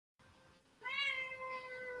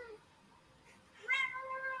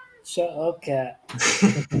Shut up, cat.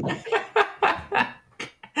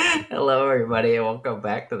 Hello, everybody, and welcome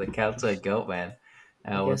back to the Council of Goatman.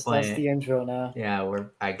 I We're guess that's playing. the intro now. Yeah,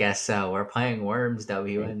 I guess so. We're playing Worms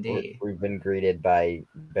W.M.D. We've been greeted by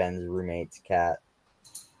Ben's roommate's cat.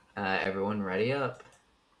 Everyone, ready up.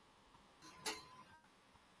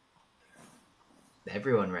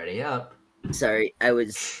 Everyone, ready up. Sorry, I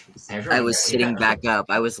was sitting back up.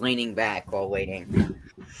 I was leaning back while waiting.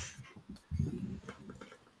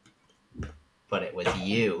 But it was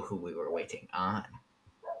you who we were waiting on.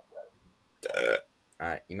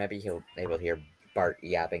 You might be able to hear Bart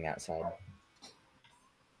yapping outside. All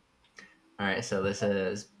right, so this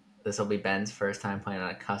will be Ben's first time playing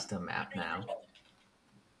on a custom map now.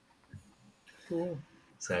 Cool.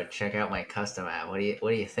 So check out my custom map. What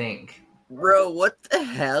do you think? Bro, what the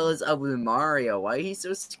hell is up with Mario? Why is he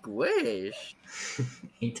so squished?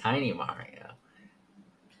 He tiny Mario.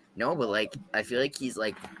 No, but like, I feel like he's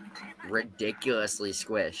like ridiculously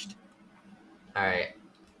squished. All right,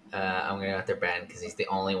 I'm gonna go after Ben because he's the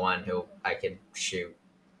only one who I can shoot.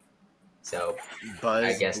 So Buzz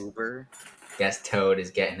I guess Toad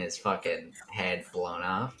is getting his fucking head blown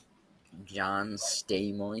off. John,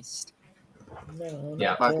 stay moist. No,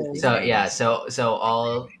 Yeah. So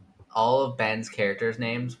all of Ben's characters'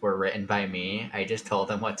 names were written by me. I just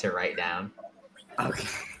told him what to write down. Okay.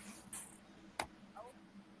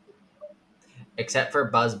 Except for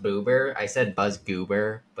Buzz Boober. I said Buzz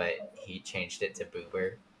Goober, but he changed it to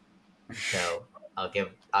Boober. So I'll give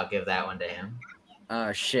that one to him.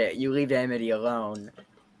 Oh shit, you leave Amity alone.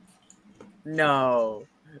 No,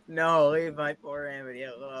 leave my poor Amity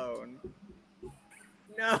alone.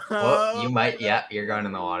 No. Well, you might. Yeah, you're going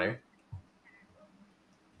in the water.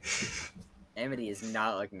 Amity is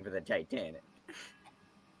not looking for the Titanic.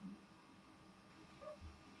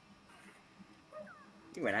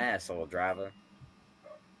 You an asshole, driver.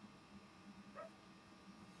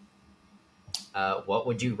 What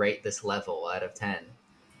would you rate this level out of 10?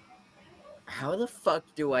 How the fuck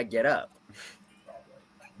do I get up?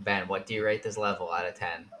 Ben, what do you rate this level out of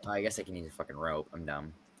 10? Oh, I guess I can use a fucking rope. I'm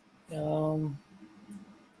dumb.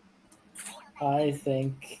 I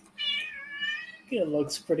think it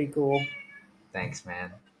looks pretty cool. Thanks,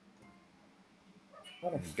 man.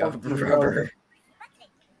 Go rubber.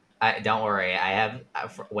 Don't worry. I have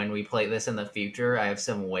when we play this in the future, I have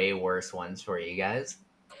some way worse ones for you guys.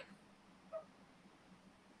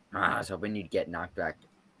 I was hoping you'd get knocked back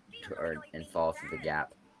and fall through the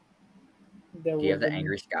gap. Do you have the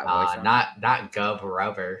Angry Scott voice on? Not Gub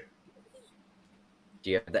Rubber.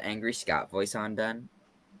 Do you have the Angry Scott voice on, Ben?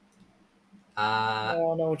 I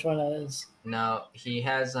don't know which one that is. No, he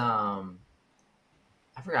has I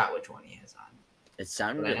forgot which one he has on. It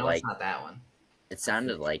sounded but I know like it's not that one. It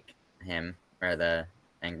sounded like him or the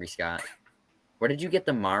Angry Scott. Where did you get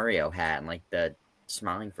the Mario hat and like the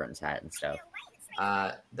Smiling Friends hat and stuff?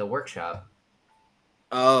 The workshop.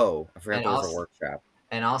 Oh, I forgot there was a workshop.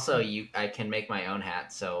 And also, I can make my own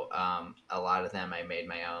hats. So, a lot of them I made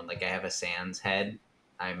my own. Like I have a Sans head.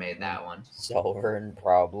 I made that one. Solver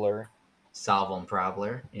Probler.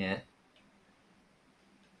 Yeah.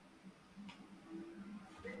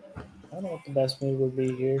 I don't know what the best move would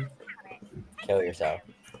be here. Kill yourself.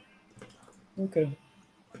 Okay.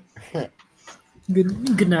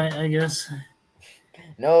 Good night, I guess.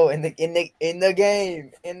 No, in the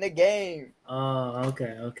game. Oh,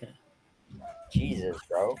 okay. Jesus,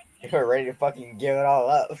 bro. You're ready to fucking give it all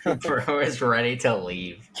up. Bro is ready to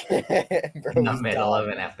leave in the middle of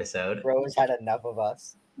an episode. Bro has had enough of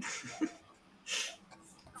us.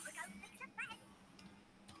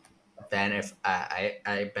 Ben, if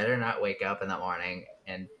I better not wake up in the morning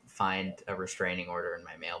and find a restraining order in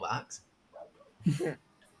my mailbox.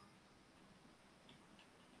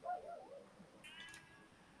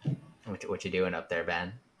 What you doing up there,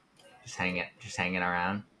 Ben? Just hanging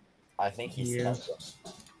around. I think he's yes.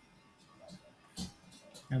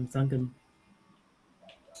 I'm thinking.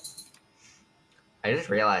 I just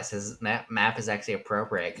realized his map is actually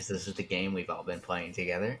appropriate because this is the game we've all been playing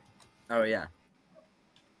together. Oh yeah.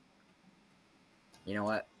 You know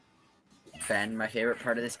what, Ben? My favorite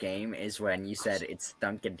part of this game is when you said it's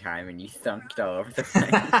thunkin' time and you thunked all over the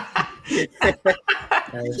place.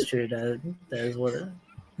 That is true. That is what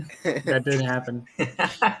that did happen.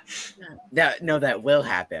 That will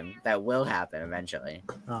happen. That will happen eventually.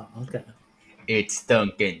 Oh, okay. It's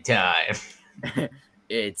thunkin' time.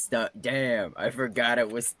 Damn, I forgot it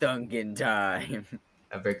was thunkin' time.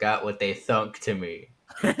 I forgot what they thunk to me.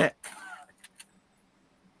 Well,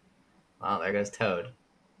 there goes Toad.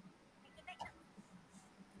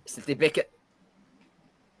 Simply pick it.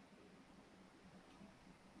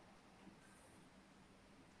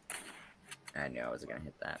 I knew I was gonna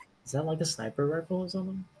hit that. Is that like a sniper rifle or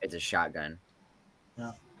something? It's a shotgun.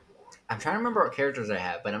 No. I'm trying to remember what characters I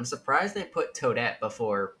have, but I'm surprised they put Toadette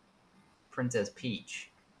before Princess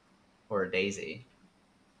Peach or Daisy.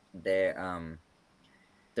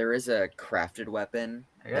 There is a crafted weapon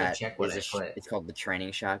I gotta that check what is I put. it's called the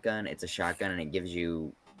training shotgun. It's a shotgun and it gives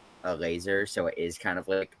you a laser, so it is kind of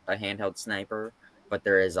like a handheld sniper. But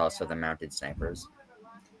there is also the mounted snipers.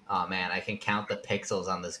 Oh man, I can count the pixels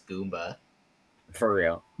on this Goomba. For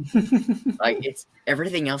real. Like it's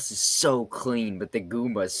everything else is so clean, but the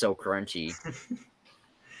Goomba is so crunchy.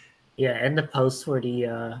 Yeah, and the post for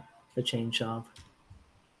the chain shop.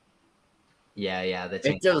 Yeah,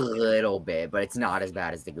 It's a little bit, but it's not as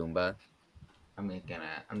bad as the Goomba. I'm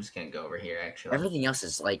just gonna go over here actually. Everything else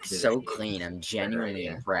is like so clean. I'm genuinely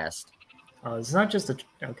impressed. Oh, it's not just a.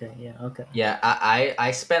 Okay, yeah, okay. Yeah,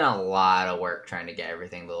 I spent a lot of work trying to get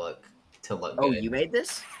everything to look Oh, good. you made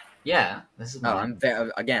this? Yeah, this is Oh, mine.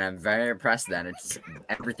 I'm very impressed. Then it's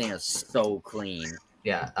everything is so clean.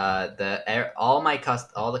 Yeah, all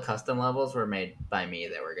the custom levels were made by me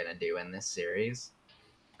that we're gonna do in this series.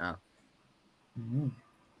 Oh. Mm-hmm.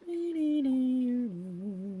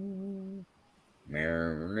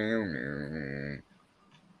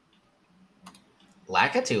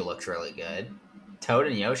 Lakitu looks really good. Toad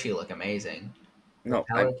and Yoshi look amazing. No,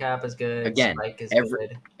 Pellicap is good. again, Spike is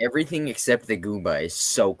good. everything except the Goomba is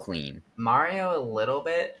so clean. Mario a little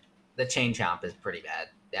bit. The chain chomp is pretty bad.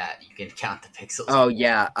 Yeah, you can count the pixels. Oh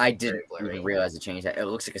yeah, I didn't Very blurry. even realize it changed that. It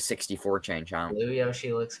looks like a 64 chain chomp. Blue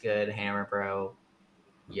Yoshi looks good. Hammer Bro,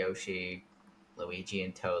 Yoshi, Luigi,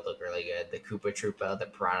 and Toad look really good. The Koopa Troopa, the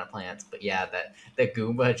Piranha Plants, but yeah, the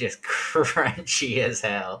Goomba just crunchy as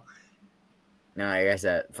hell. No, I guess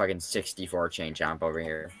that fucking 64 chain chomp over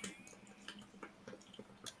here.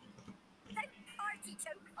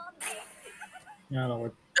 I don't know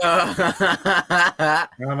what. He I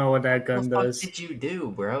don't know what that gun What the does. fuck did you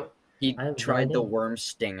do, bro? I have tried no the idea. worm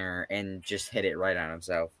stinger and just hit it right on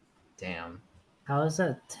himself. Damn. How is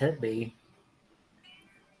that tippy?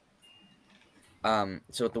 So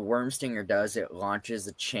what the worm stinger does, it launches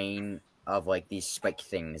a chain of like these spike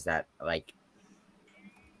things that like.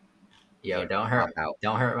 Yo, you know, don't pop hurt, out.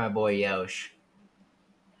 don't hurt my boy Yosh.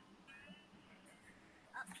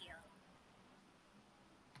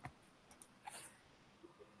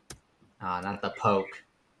 Oh, not the poke.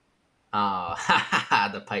 Oh,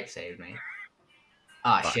 the pipe saved me.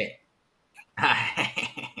 Oh, Fuck. shit.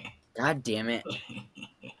 God damn it!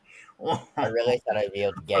 I really thought I'd be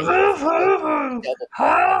able to get you.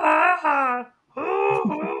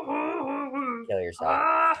 Kill yourself.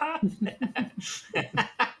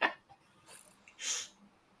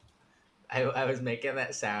 I was making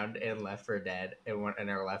that sound in Left 4 Dead in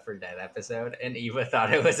our Left 4 Dead episode, and Eva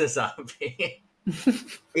thought it was a zombie.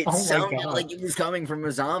 It Oh my sounded God. like it was coming from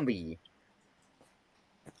a zombie.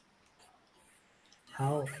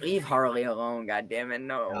 How? Leave Harley alone, God damn it!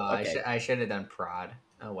 No. Oh, Okay. I should have done prod.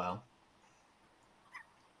 Oh well.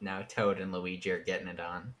 Now Toad and Luigi are getting it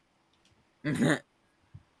on.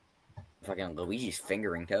 Fucking Luigi's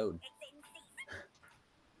fingering Toad.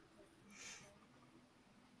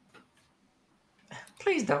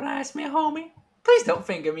 Please don't ask me, homie. Please don't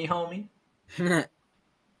finger me, homie.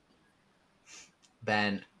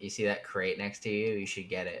 Ben, you see that crate next to you? You should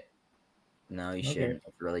get it. No, you Okay. shouldn't.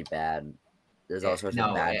 It's really bad. There's all sorts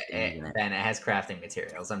of bad things in it. Ben, it has crafting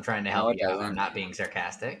materials. I'm trying to help No, it you out. doesn't. I'm not being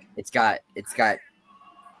sarcastic. It's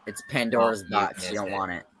Pandora's Oh, you box. You missed don't it.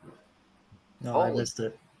 want it. No, I Holy- missed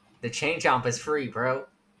it. The chain jump is free, bro.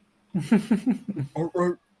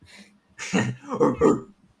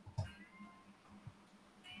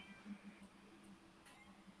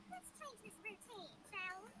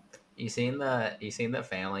 You seen the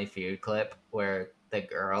Family Feud clip where the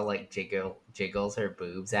girl like jiggles her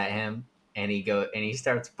boobs at him and he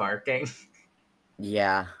starts barking?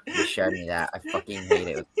 Yeah, you showed me that. I fucking hate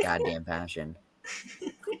it with goddamn passion.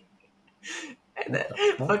 And What then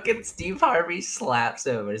the fuck? fucking Steve Harvey slaps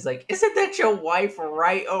him and he's like, "Isn't that your wife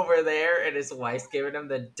right over there?" And his wife's giving him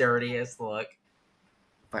the dirtiest look.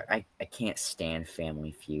 But I can't stand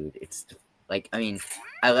Family Feud. It's like, I mean,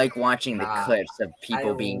 I like watching the clips of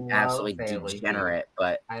people being love absolutely Family degenerate,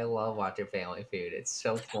 but I love watching Family Feud. It's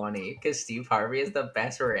so funny because Steve Harvey has the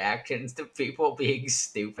best reactions to people being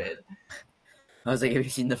stupid. I was like, have you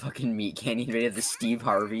seen the fucking Meat Canyon video of the Steve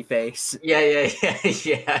Harvey face? Yes.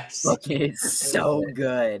 Fucking, it's so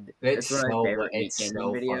good. It's That's one of my so favorite Meat it's Canyon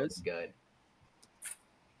so videos. fucking good.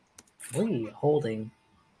 What are you holding?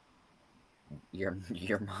 Your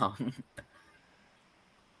mom.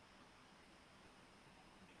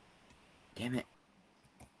 Damn it.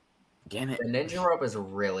 Damn it. The ninja rope is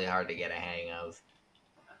really hard to get a hang of.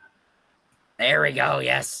 There we go,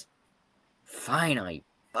 yes. Finally.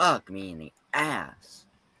 Fuck me in the ass.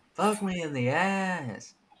 Fuck me in the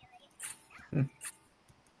ass.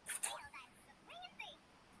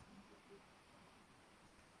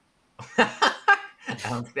 I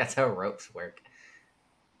don't think that's how ropes work.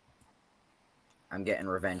 I'm getting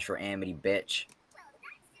revenge for Amity, bitch.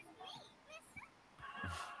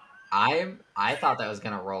 I thought that was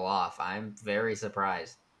gonna roll off. I'm very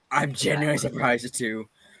surprised. I'm genuinely surprised too.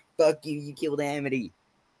 Fuck you, you killed Amity.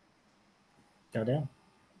 Go down.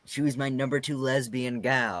 She was my number 2 lesbian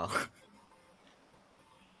gal.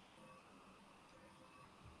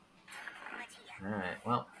 Alright,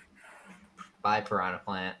 well. Bye, Piranha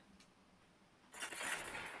Plant.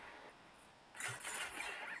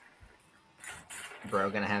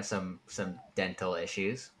 Bro gonna have some dental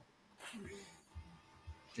issues.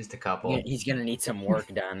 Just a couple. Yeah, he's gonna need some work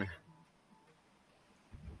done.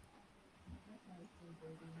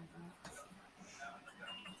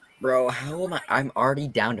 Bro, how am I? I'm already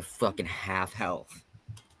down to fucking half health.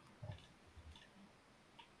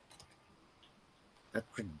 That's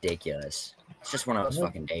ridiculous. It's just one of those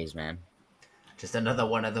fucking days, man. Just another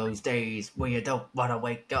one of those days where you don't want to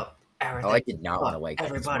wake up. Oh, I did not want to wake up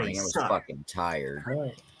this Everybody morning. I was suck. fucking tired.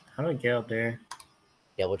 How do I get up there?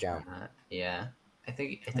 Double jump. Yeah, I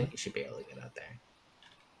think you should be able to get out there.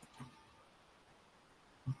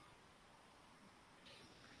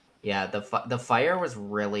 Yeah, the fire was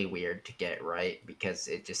really weird to get right because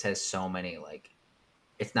it just has so many like.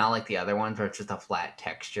 It's not like the other ones where it's just a flat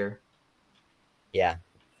texture. Yeah.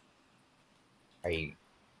 What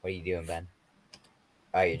are you doing, Ben?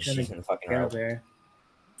 Oh, you're just using the fucking Get up rope. there.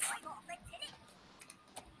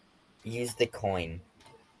 Use the coin.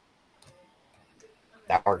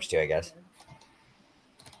 That works too, I guess.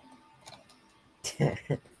 I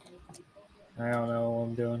don't know what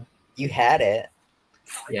I'm doing. You had it.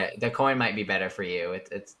 Yeah, the coin might be better for you.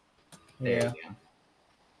 It's there Yeah. you go.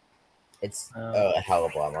 It's a hell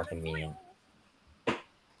of a lot more convenient.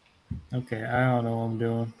 Okay, I don't know what I'm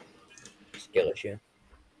doing. Skill issue.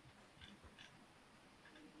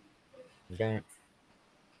 Okay.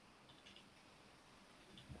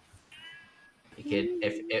 You could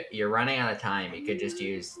if you're running out of time, you could just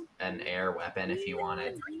use an air weapon if you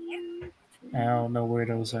wanted. I don't know where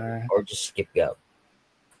those are. Or just skip go.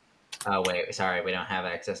 Oh wait, sorry, we don't have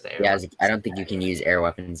access to air. Yeah, weapons. I don't think you can use air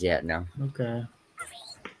weapons yet, no. Okay.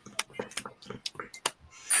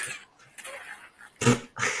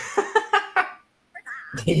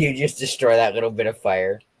 Did you just destroy that little bit of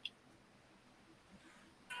fire?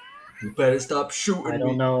 You better stop shooting I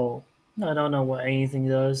don't know. I don't know what anything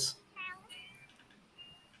does.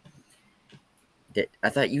 I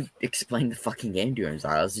thought you explained the fucking game to him,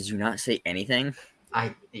 Zyles. Did you not say anything?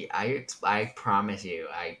 I promise you,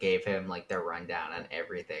 I gave him like the rundown on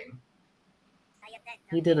everything.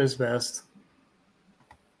 He did his best.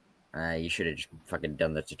 You should have just fucking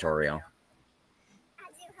done the tutorial.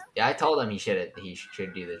 Yeah, I told him he should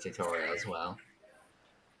do the tutorial as well.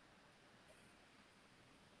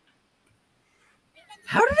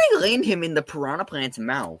 How did I land him in the piranha plant's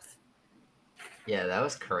mouth? Yeah, that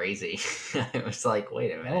was crazy. It was like,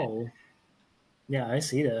 wait a minute. Oh. Yeah, I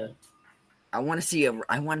see that. I want to see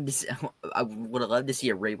I would have loved to see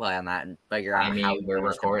a replay on that and figure out I mean, how we're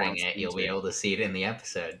managed to recording bounce it. You'll into be able to see it in the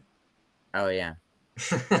episode. Oh yeah.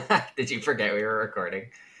 Did you forget we were recording?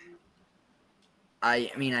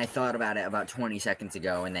 I mean, I thought about it about 20 seconds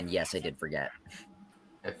ago, and then yes, I did forget.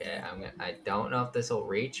 Okay, I don't know if this will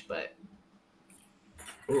reach, but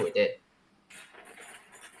ooh, it did.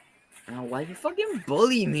 Oh, why you fucking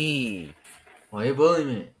bully me? Why you bullying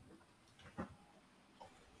me?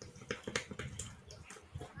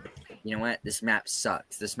 You know what? This map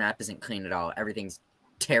sucks. This map isn't clean at all. Everything's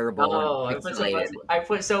terrible. Oh, and pixelated. I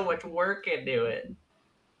put so much work into it.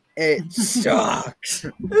 It sucks.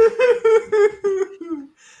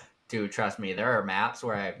 Dude, trust me, there are maps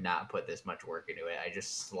where I have not put this much work into it. I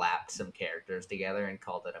just slapped some characters together and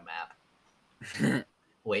called it a map.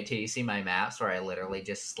 Wait till you see my maps where I literally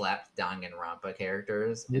just slapped Danganronpa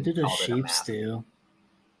characters. What and did the called it a sheeps map. do?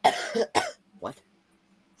 What?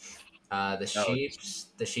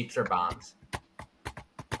 The sheeps are bombs.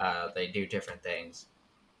 They do different things.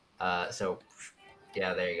 So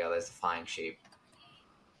yeah, there you go. There's the flying sheep.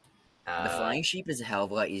 The flying sheep is a hell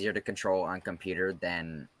of a lot easier to control on computer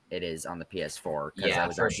than it is on the PS4. Yeah,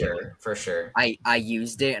 for sure. I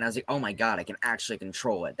used it and I was like, oh my god, I can actually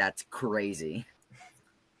control it. That's crazy.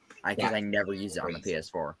 Because I never used it on the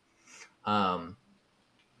PS4.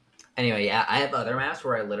 Anyway, yeah, I have other maps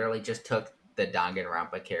where I literally just took the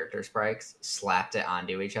Danganronpa character sprites, slapped it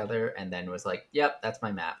onto each other, and then was like, "Yep, that's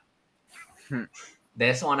my map."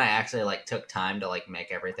 This one I actually like took time to like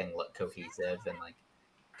make everything look cohesive and like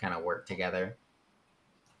kind of work together.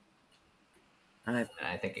 And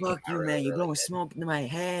I think it Fuck came you, out man! really, You really blowing good. smoke into my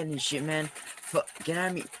head and shit, man. Fuck! Get out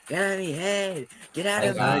of me! Get out of me head! Get out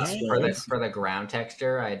of Like, my head! for the ground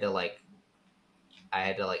texture, I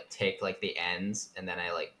had to take like the ends and then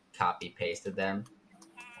I like copy pasted them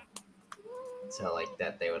so like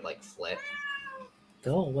that they would like flip.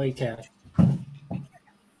 Go away, cat.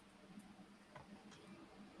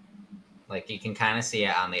 Like you can kind of see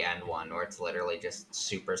it on the end one where it's literally just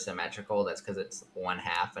super symmetrical. That's because it's one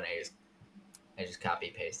half, and I just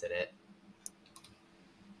copy pasted it.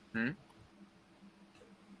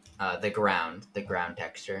 The ground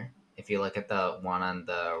texture. If you look at the one on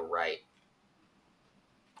the right,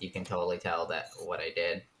 you can totally tell that what I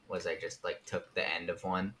did was I just like took the end of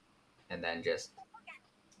one and then just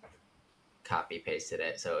copy pasted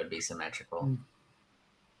it so it would be symmetrical.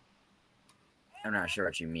 I'm not sure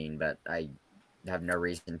what you mean, but I have no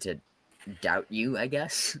reason to doubt you, I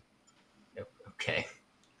guess. Okay.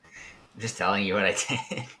 I'm just telling you what I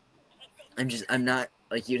did. I'm not,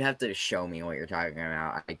 like, you'd have to show me what you're talking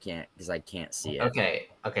about. I can't, because I can't see it.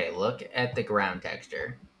 Okay, look at the ground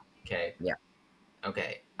texture. Okay. Yeah.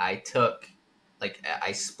 Okay, I took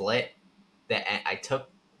I took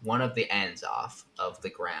one of the ends off of the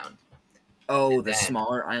ground. Oh, the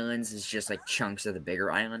smaller islands is just like chunks of the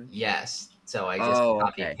bigger island? Yes. So I just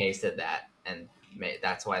copy pasted that, and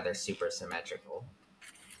that's why they're super symmetrical.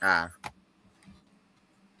 I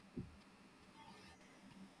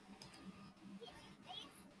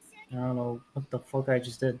don't know what the fuck I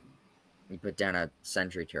just did. You put down a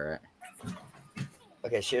sentry turret.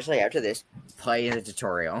 Okay, seriously, after this, play the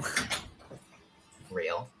tutorial.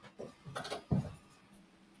 Real.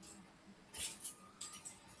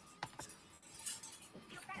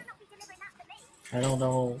 I don't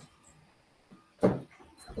know.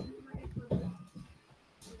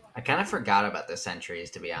 I kind of forgot about the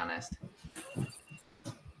sentries, to be honest.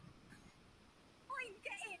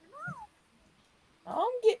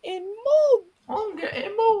 I'm getting moved. I'm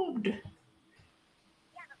getting moved.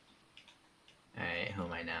 Alright, who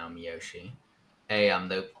am I now? I'm Yoshi. Hey, I'm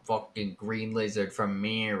the fucking green lizard from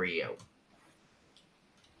Mario.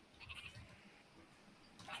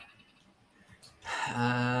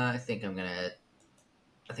 I think I'm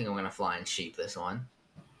gonna flying sheep this one.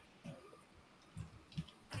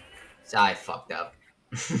 So I fucked up.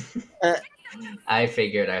 I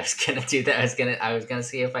figured I was gonna do that. I was gonna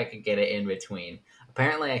see if I could get it in between.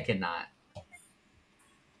 Apparently I cannot.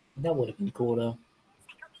 That would have been cool though.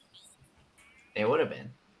 It would have been.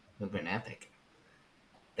 It would have been epic.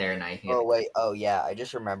 There, now you can get Oh wait, oh yeah, I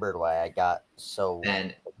just remembered why I got so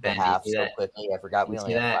Ben, half do you see so that? quickly. I forgot Do we you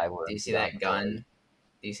only see have that? 5 Do you words see that gun?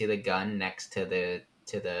 Do you see the gun next to the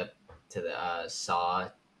saw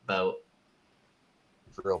boat?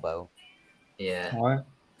 Drill bow. Yeah, What?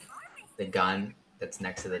 the gun that's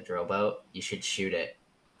next to the drill boat. You should shoot it.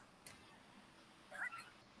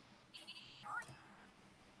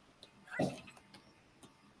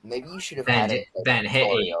 Maybe you should have Ben, had it. Ben, hit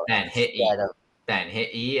E. Ben, hit E. instead of- Ben,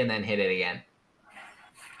 hit E and then hit it again.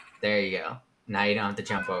 There you go. Now you don't have to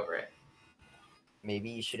jump over it. Maybe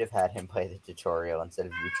you should have had him play the tutorial instead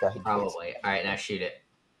of you trying to. Probably. All right, now shoot it.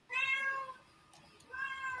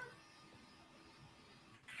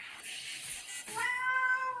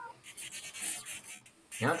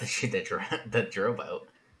 You don't have to shoot the drill boat.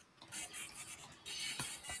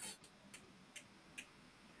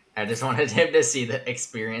 I just wanted him to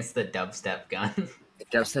experience the dubstep gun. The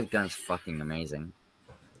dubstep gun's fucking amazing.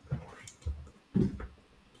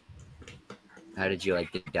 How did you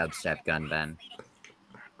like the dubstep gun, Ben?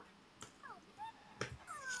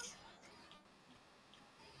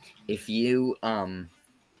 If you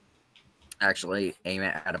actually aim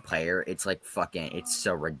it at a player, it's like it's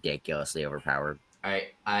so ridiculously overpowered.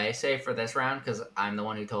 Alright, I say for this round, because I'm the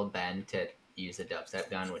one who told Ben to use the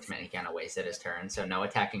dubstep gun, which meant he kind of wasted his turn, so no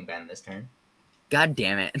attacking Ben this turn. God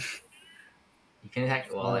damn it. You can attack,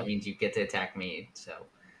 well, that means you get to attack me, so.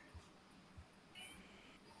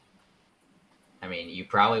 I mean, you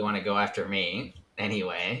probably want to go after me,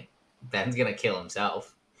 anyway. Ben's gonna kill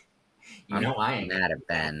himself. You know I ain't mad at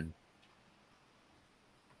Ben.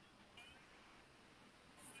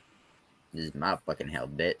 This is my fucking hell,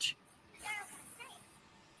 bitch.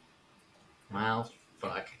 Well,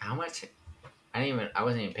 fuck. How much? I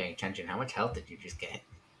wasn't even paying attention. How much health did you just get?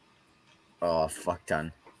 Oh, a fuck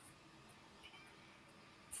ton.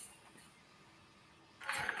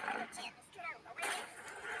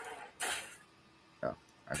 Oh,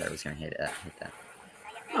 I thought I was gonna hit that.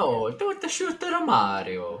 No, don't shoot the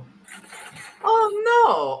Mario. Oh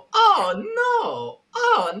no! Oh no!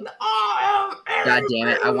 Oh no! Oh, God damn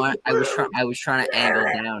it! I was trying to angle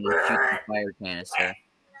down and shoot the fire canister.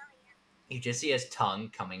 You just see his tongue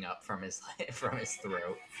coming up from his from his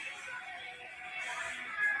throat.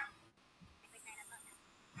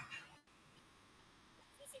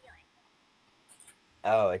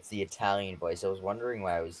 Oh, it's the Italian voice. I was wondering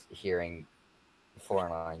why I was hearing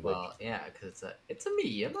foreign language. Well, yeah, because it's a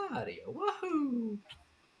me, Mario. Woohoo!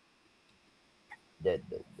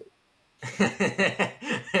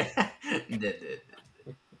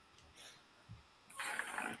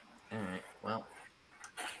 Alright, well,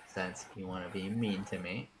 since you want to be mean to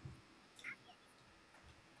me.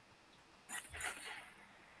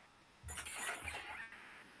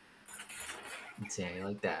 Let's see how you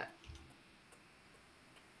like that.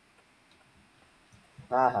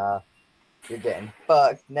 Haha. You're getting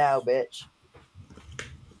fucked now, bitch.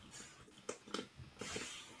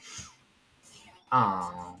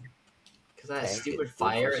 Oh, because that Tank stupid is good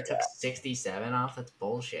fire, for it took scrap. 67 off. That's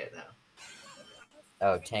bullshit, though.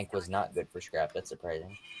 Oh, tank was not good for scrap. That's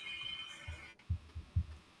surprising.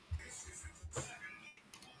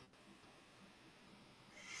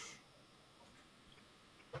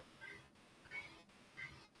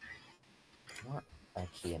 I want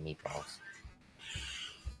IKEA meatballs.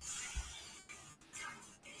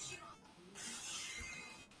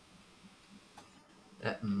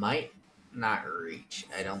 That might not reach.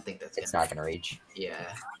 I don't think that's It's gonna. not gonna reach.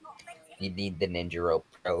 Yeah. You need the Ninja Rope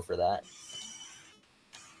Pro for that.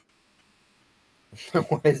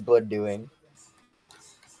 What is Blood doing?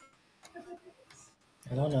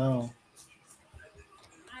 I don't know.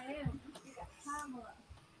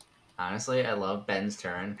 Honestly, I love Ben's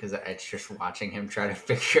turn because it's just watching him try to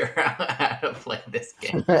figure out how to play this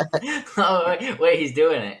game. Oh, wait, he's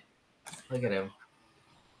doing it. Look at him.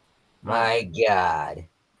 My God.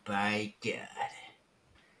 By God.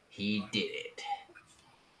 He did it.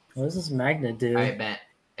 What does this magnet do? Alright, Ben.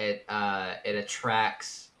 It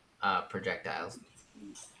attracts projectiles.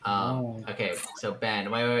 Okay, so Ben,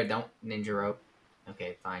 wait, don't ninja rope.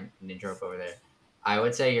 Okay, fine. Ninja rope over there. I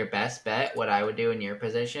would say your best bet, what I would do in your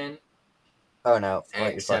position. Oh no. Oh,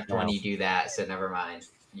 Except when you do that, so never mind.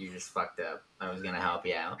 You just fucked up. I was gonna help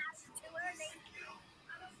you out.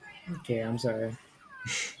 Okay, I'm sorry.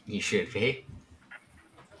 You should be.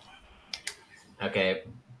 Okay,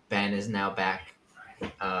 Ben is now back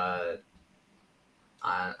on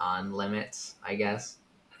limits, I guess.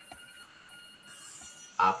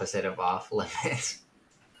 Opposite of off limits.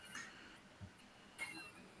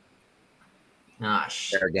 Ah,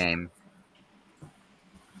 shit. Fair game.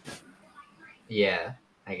 Yeah,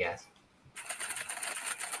 I guess.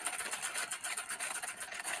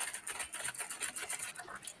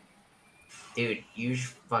 Dude, you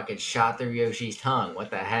fucking shot through Yoshi's tongue. What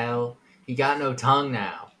the hell? He got no tongue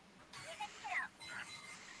now.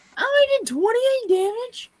 I did 28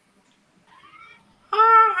 damage.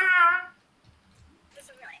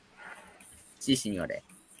 Si, signore.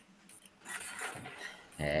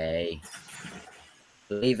 Hey.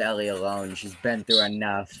 Leave Ellie alone. She's been through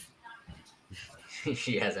enough.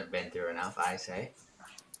 She hasn't been through enough, I say.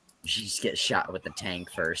 She just gets shot with the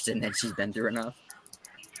tank first, and then she's been through enough.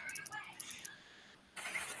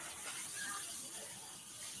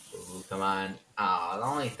 Ooh, come on. Oh, it's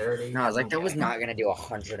only 30. No, I was like, that was not gonna do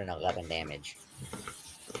 111 damage.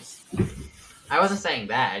 I wasn't saying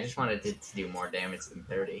that. I just wanted it to do more damage than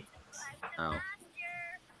 30. Oh.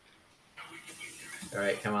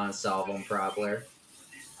 Alright, come on, solve them, Probler.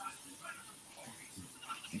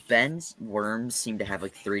 Ben's worms seem to have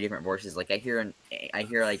like 3 different voices. Like I hear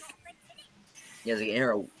like he has like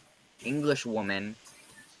an English woman,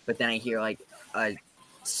 but then I hear like a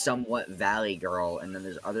somewhat valley girl, and then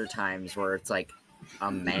there's other times where it's like a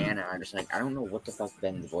man, and I'm just like, I don't know what the fuck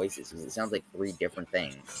Ben's voice is because it sounds like 3 different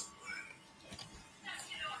things.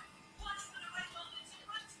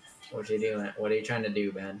 What you doing? What are you trying to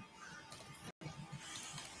do, Ben?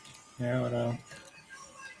 I don't know.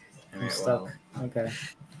 I'm Alright, stuck. well, Okay.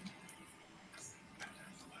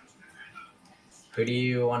 who do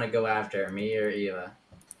you want to go after, me or Eva?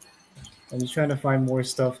 I'm just trying to find more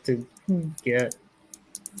stuff to get.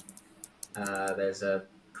 There's a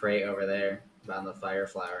crate over there on the fire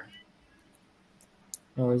flower.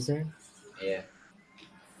 Oh, is there? Yeah.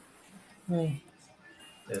 Oh.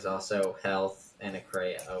 There's also health and a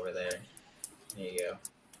crate over there. There you go.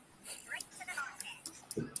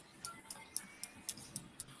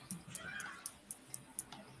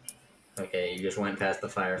 Okay, you just went past the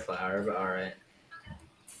fire flower, but alright.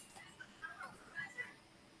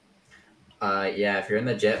 Yeah, if you're in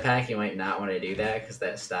the jetpack, you might not want to do that because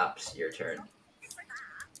that stops your turn.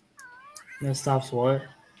 That stops what?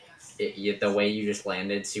 The way you just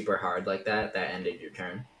landed super hard like that ended your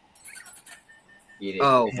turn. You didn't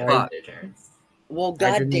Oh, end fuck. their turn. Well, I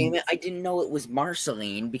god damn didn't- it, I didn't know it was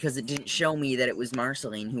Marceline because it didn't show me that it was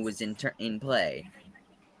Marceline who was in play.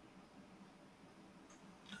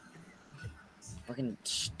 Fucking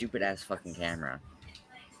stupid ass fucking camera.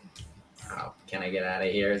 Oh, can I get out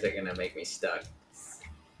of here? Is it gonna make me stuck?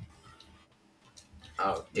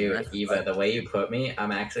 Oh, dude, Eva, the way you put me,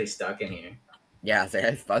 I'm actually stuck in here. Yeah,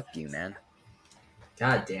 I fucked you, man.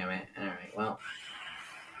 God damn it. Alright, well.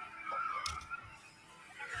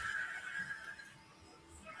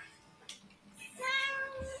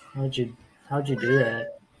 How'd you do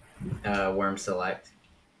that? Worm select.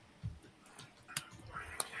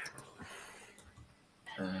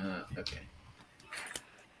 Okay.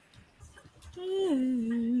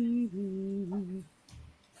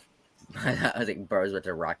 I think Burrow's with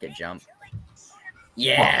a rocket jump.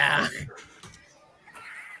 Yeah!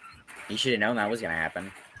 You should have known that was gonna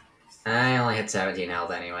happen. I only had 17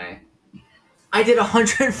 health anyway. I did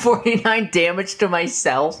 149 damage to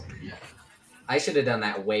myself. I should have done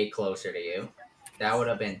that way closer to you. That would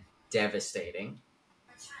have been devastating.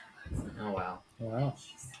 Oh, well. Wow.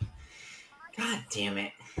 God damn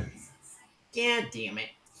it. God damn it.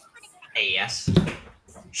 Ass.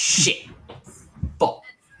 Shit. Fuck.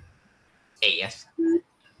 Ass.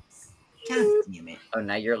 God damn it. Oh,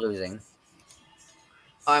 now you're losing.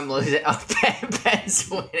 I'm losing. Oh, Ben's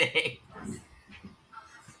winning.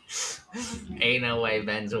 Ain't no way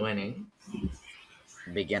Ben's winning.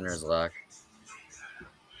 Beginner's luck.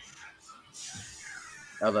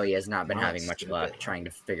 Although he has not been Oh, having much stupid. luck trying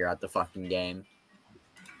to figure out the fucking game.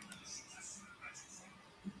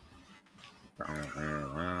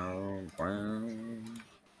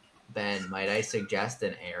 Ben, might I suggest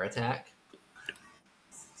an air attack?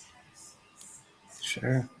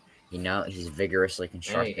 Sure. You know, he's vigorously There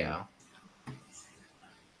you constructing. go.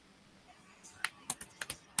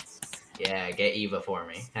 Yeah, get Eva for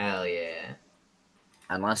me. Hell yeah.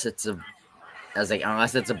 Unless it's a, I was like,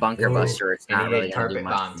 unless it's a bunker Ooh, buster, it's and not he really did gonna do carpet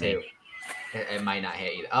much bomb to me. too. It might not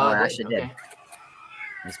hit you. Oh, it it actually did.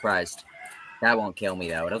 I'm surprised. That won't kill me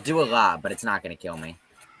though. It'll do a lot, but it's not gonna kill me.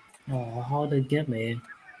 Oh, how did it get me?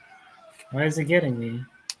 Why is it getting me?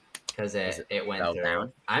 Because it went fell through.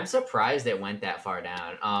 down? I'm surprised it went that far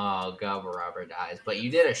down. Oh, Gubba Rubber dies. But you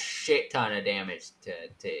did a shit ton of damage to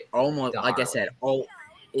Almost, the like I Harley.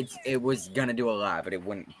 said, it was gonna do a lot, but it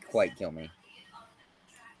wouldn't quite kill me.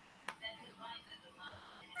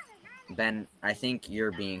 Ben, I think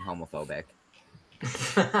you're being homophobic.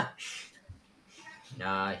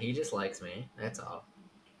 Nah, he just likes me. That's all.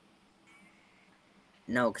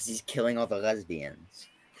 No, because he's killing all the lesbians.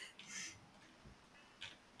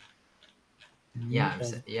 Yeah,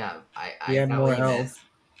 Okay. I He had got more what you meant. health.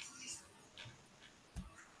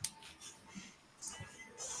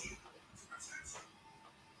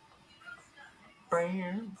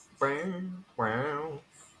 Wow. Oh,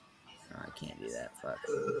 I can't do that. Fuck.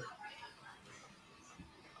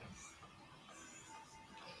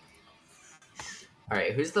 All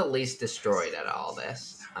right, who's the least destroyed out of all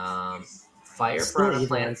this? Fire Still Piranha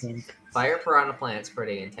Eva, I Plant. think. Fire Piranha Plant's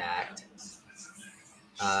pretty intact.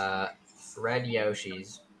 Red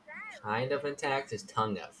Yoshi's kind of intact. His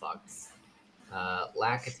tongue got fucked.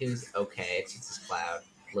 Lakitu's okay. It's just his cloud.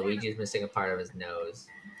 Luigi's missing a part of his nose.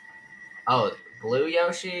 Oh, Blue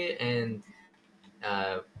Yoshi and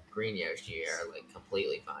Green Yoshi are like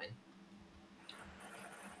completely fine.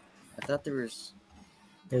 I thought there was.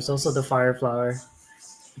 There's also the fire flower.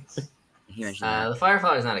 He mentioned that. The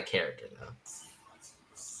Firefly is not a character though.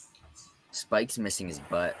 Spike's missing his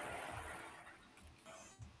butt.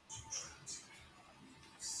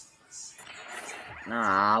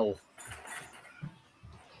 No.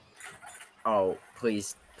 Oh,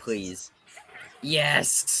 please, please.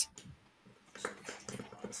 Yes.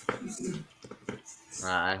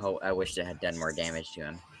 I wish it had done more damage to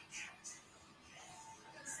him.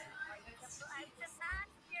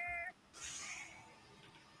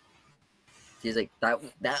 He's like that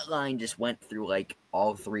line just went through like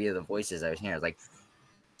all three of the voices I was hearing. I was like,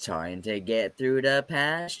 trying to get through the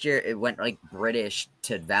pasture. It went like British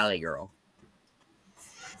to Valley Girl.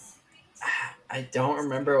 I don't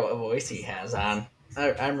remember what voice he has on.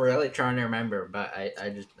 I'm really trying to remember, but I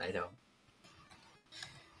don't.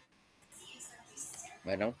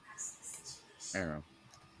 I don't know.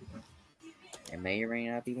 It may or may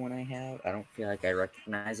not be one I have. I don't feel like I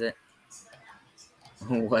recognize it.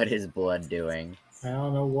 What is blood doing? I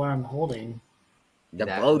don't know what I'm holding. The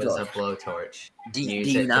That was a blowtorch. blowtorch. Do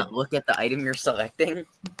Use you it not to- look at the item you're selecting?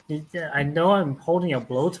 Yeah, I know I'm holding a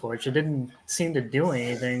blowtorch. It didn't seem to do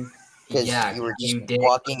anything. Because Yeah, you were you just dig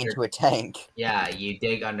walking under- into a tank. Yeah, you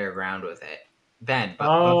dig underground with it. Ben, but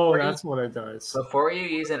Oh, that's what it does. before you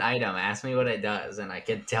use an item, ask me what it does, and I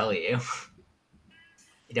can tell you.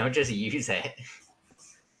 You don't just use it.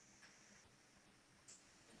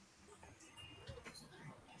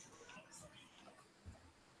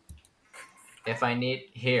 If I need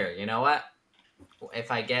here, you know what?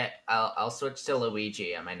 If I get, I'll switch to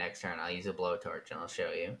Luigi on my next turn. I'll use a blowtorch and I'll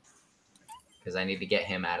show you because I need to get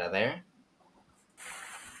him out of there.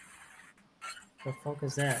 The fuck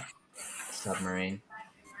is that? Submarine.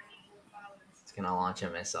 It's gonna launch a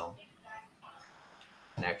missile.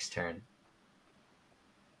 Next turn.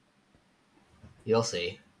 You'll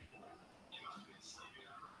see.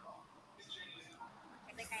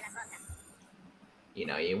 You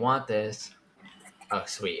know you want this. Oh,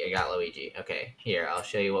 sweet. I got Luigi. Okay, here. I'll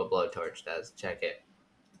show you what blowtorch does. Check it.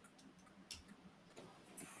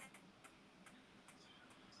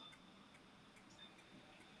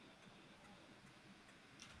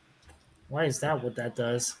 Why is that what that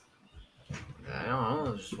does? I don't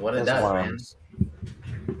know. Just what it Those does, worms.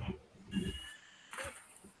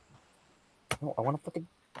 No, I want to fucking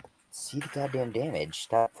see the goddamn damage.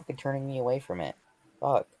 Stop fucking turning me away from it.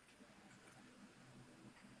 Fuck.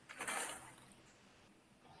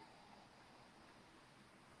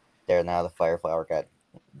 There, now the fire flower got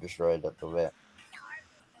destroyed up a bit. man.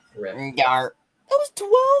 Rip. That was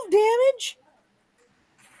 12 damage?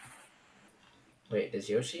 Wait, does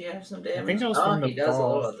Yoshi have some damage? I think that was oh, from the he does a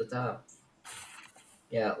ball. little at the top.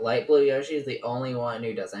 Yeah, light blue Yoshi is the only one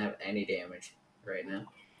who doesn't have any damage right now.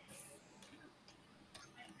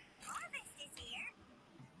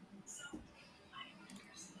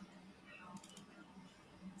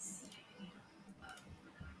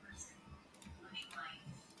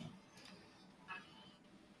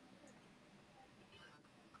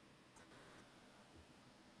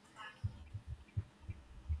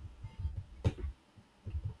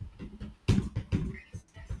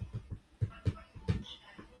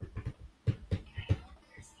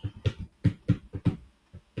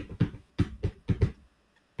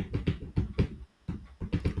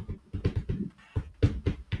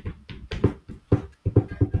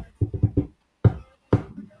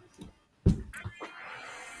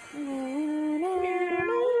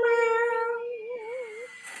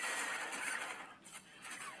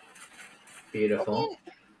 Beautiful.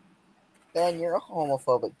 Ben, you're a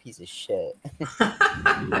homophobic piece of shit.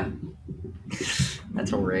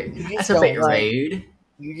 That's right. You just That's a don't bit like- rude.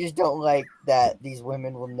 You just don't like that these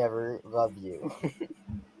women will never love you.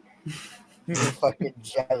 You're fucking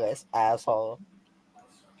jealous, asshole.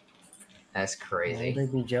 That's Why crazy. would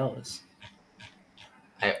they be jealous?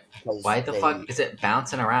 'Cause Why the they- fuck is it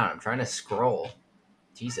bouncing around? I'm trying to scroll.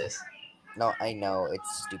 Jesus. No, I know,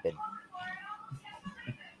 it's stupid.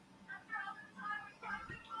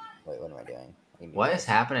 Wait, what am I doing? I need What to- is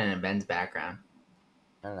happening in Ben's background?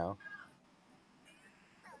 I don't know.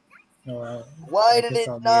 No, Why I did just it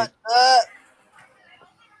on not?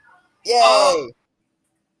 Yay!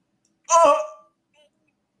 Oh!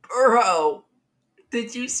 Bro!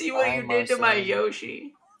 Did you see what you I'm did to my Marcel.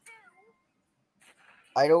 Yoshi?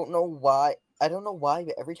 I don't know why. But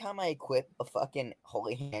every time I equip a fucking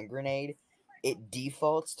holy hand grenade, it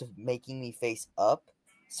defaults to making me face up.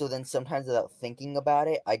 So then sometimes without thinking about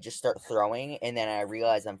it, I just start throwing, and then I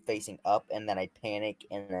realize I'm facing up, and then I panic,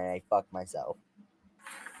 and then I fuck myself.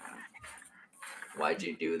 Why'd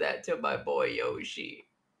you do that to my boy Yoshi?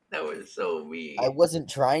 That was so mean. I wasn't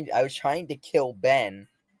trying. I was trying to kill Ben,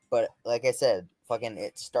 but like I said, fucking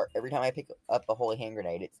every time I pick up a holy hand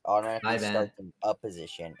grenade, it automatically Hi, Ben. starts in up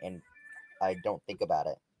position, and I don't think about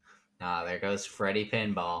it. Ah, there goes Freddy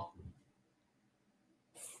Pinball.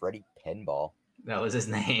 Freddy Pinball. That was his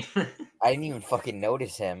name. I didn't even fucking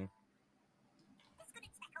notice him.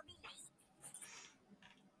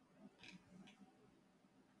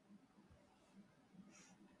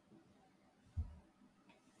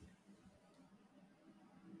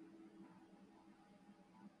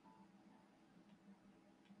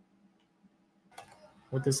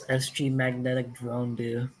 What does SG magnetic drone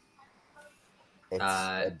do? It's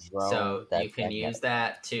a drone. So that's you can magnetic. use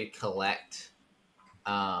that to collect,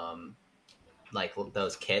 like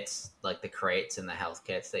those kits, like the crates and the health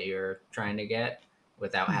kits that you're trying to get,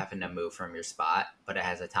 without having to move from your spot. But it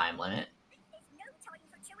has a time limit,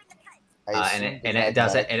 I and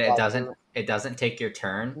assume it doesn't take your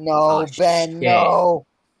turn. No, Oh, Ben, shit. no.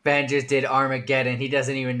 Ben just did Armageddon. He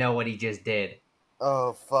doesn't even know what he just did.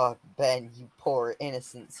 Oh fuck, Ben, you poor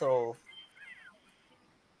innocent soul.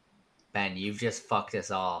 Ben, you've just fucked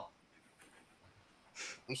us all.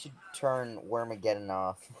 We should turn Wormaggedon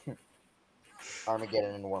off.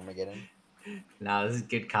 Armageddon and Wormaggedon. No, this is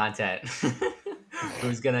good content.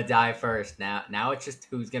 Who's gonna die first? Now it's just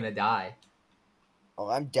who's gonna die. Oh,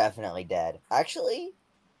 I'm definitely dead. Actually,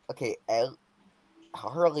 okay,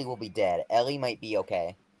 Harley will be dead. Ellie might be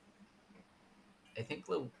okay. I think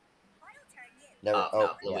Never. Oh Oh,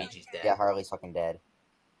 no, yeah. Luigi's dead. Yeah, Harley's fucking dead.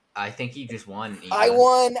 I think you just won. Eva. I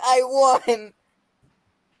won! I won!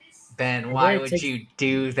 Ben, Why why did it would take- you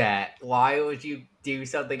do that? Why would you do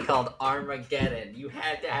something called Armageddon? You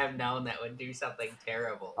had to have known that would do something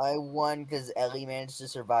terrible. I won because Ellie managed to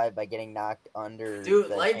survive by getting knocked under Dude,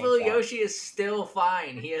 the Lightful chainsaw. Yoshi is still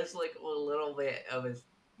fine. He has like a little bit of his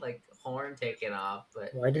like horn taken off, but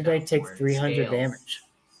Why did not I take horn, 300 scales. damage?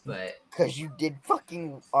 But Because you did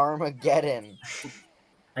fucking Armageddon.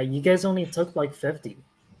 You guys only took like 50.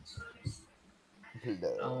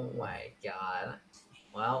 oh my god.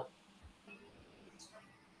 Well,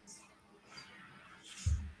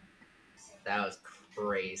 that was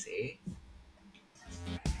crazy.